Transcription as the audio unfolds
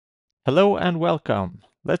Hello and welcome.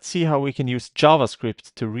 Let's see how we can use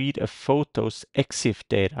JavaScript to read a photo's EXIF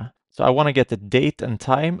data. So I want to get the date and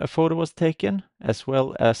time a photo was taken, as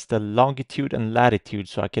well as the longitude and latitude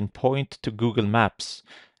so I can point to Google Maps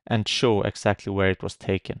and show exactly where it was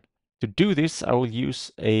taken. To do this, I will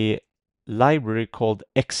use a library called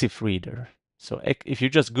Exif Reader. So if you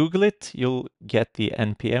just Google it, you'll get the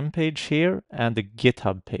NPM page here and the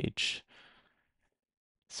GitHub page.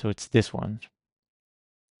 So it's this one.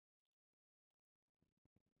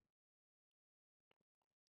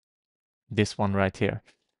 This one right here.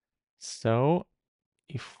 So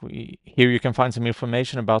here you can find some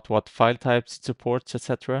information about what file types it supports,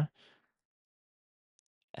 etc.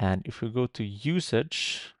 And if we go to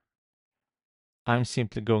usage, I'm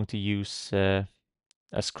simply going to use a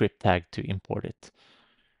script tag to import it.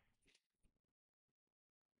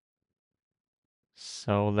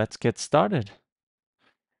 So let's get started.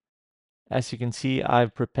 As you can see,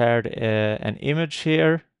 I've prepared an image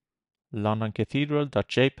here,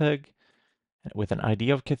 londoncathedral.jpg, with an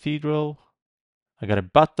ID of cathedral. I got a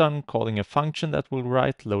button calling a function that will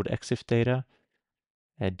write load exif data.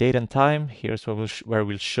 Date and time, here's where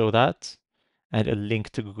we'll show that, and a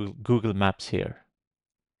link to Google Maps here.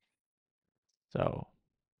 So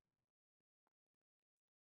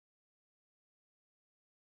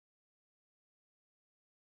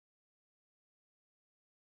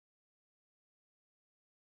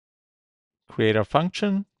create our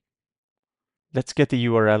function. Let's get the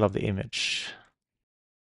URL of the image.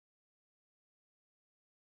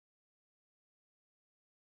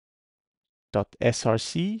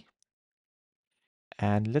 .src,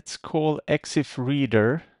 and let's call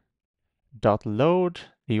ExifReader .load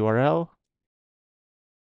the URL.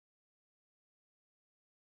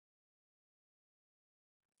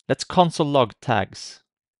 Let's console log tags.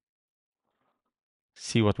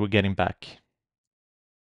 See what we're getting back.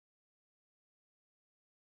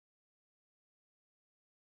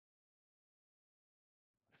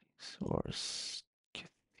 Source.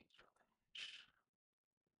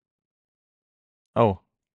 Oh,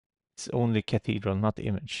 it's only cathedral, not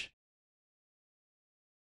image.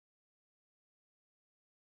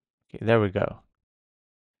 Okay, there we go.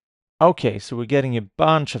 Okay, so we're getting a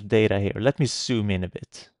bunch of data here. Let me zoom in a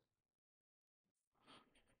bit.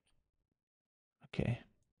 Okay,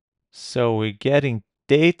 so we're getting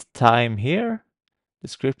date, time here,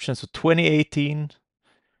 description, so 2018,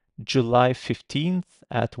 July 15th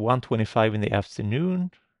at 1:25 in the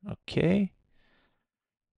afternoon. Okay.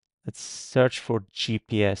 Let's search for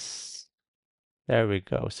GPS. There we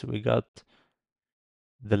go. So we got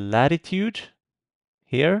the latitude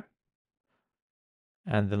here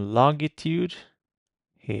and the longitude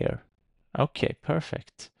here. Okay,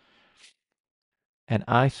 perfect. And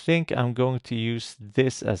I think I'm going to use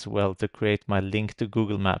this as well to create my link to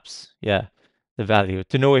Google Maps. Yeah, the value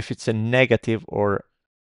to know if it's a negative or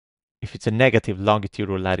if it's a negative longitude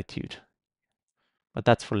or latitude. But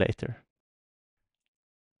that's for later.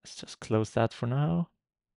 Let's just close that for now.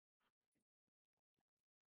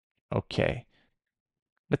 Okay.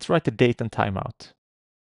 Let's write the date and time out.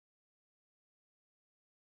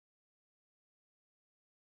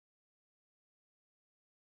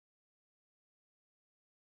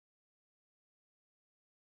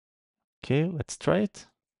 Okay, let's try it.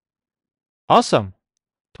 Awesome.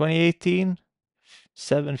 2018,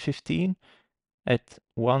 7:15 at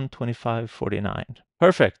 1:25:49.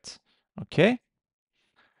 Perfect. Okay.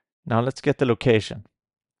 Now let's get the location.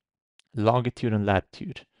 Longitude and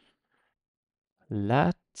latitude.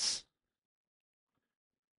 Lat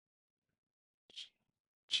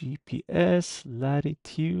GPS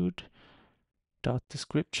latitude dot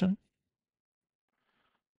description.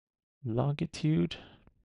 Longitude.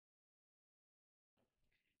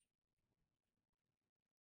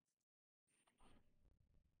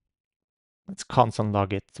 Let's console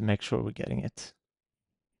log it to make sure we're getting it.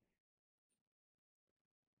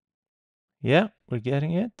 Yeah, we're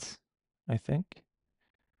getting it, I think.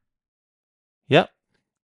 Yeah.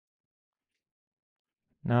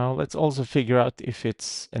 Now let's also figure out if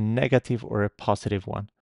it's a negative or a positive one.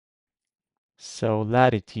 So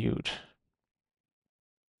latitude.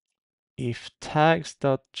 If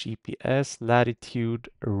tags.gps latitude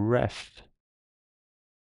ref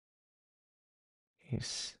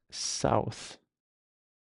is south.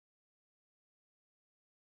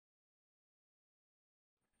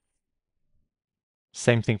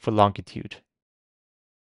 Same thing for longitude.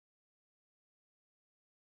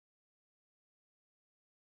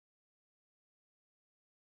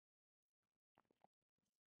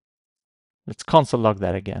 Let's console log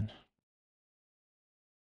that again.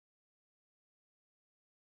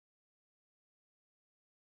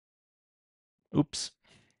 Oops,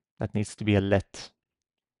 that needs to be a let.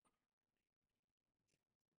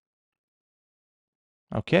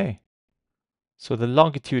 Okay, so the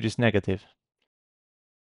longitude is negative.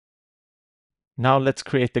 Now let's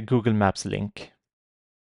create the Google Maps link.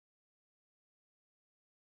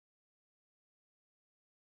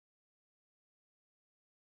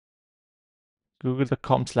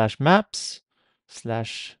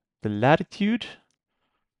 google.com/maps/the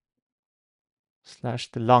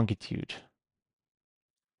latitude/the longitude.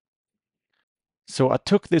 So I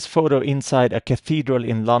took this photo inside a cathedral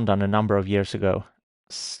in London a number of years ago.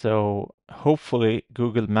 So hopefully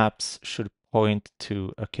Google Maps should point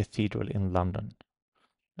to a cathedral in London.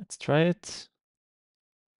 Let's try it.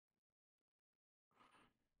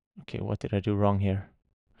 Okay, what did I do wrong here?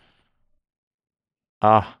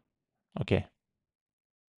 Okay.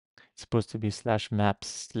 It's supposed to be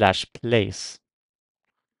 /maps/place.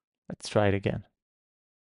 Let's try it again.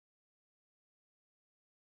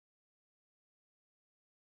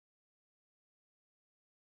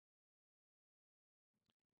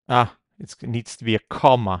 It needs to be a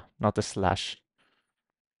comma, not a slash.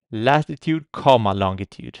 Latitude, comma,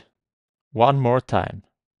 longitude. One more time.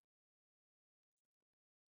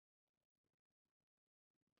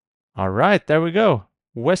 All right, there we go.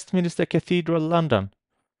 Westminster Cathedral, London.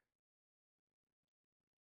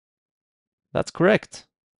 That's correct.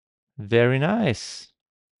 Very nice.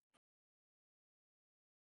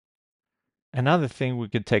 Another thing we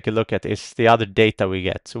could take a look at is the other data we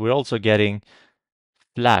get. So we're also getting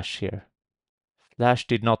flash here. Flash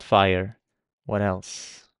did not fire. What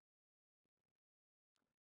else?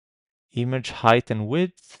 Image height and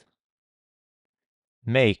width.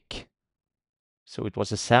 Make. So it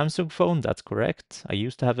was a Samsung phone, that's correct. I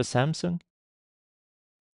used to have a Samsung.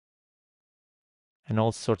 And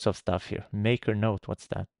all sorts of stuff here. Maker note, what's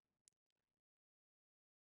that?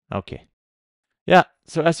 Okay. Yeah,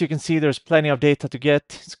 so as you can see, there's plenty of data to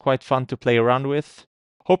get. It's quite fun to play around with.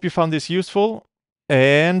 Hope you found this useful.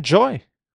 Enjoy!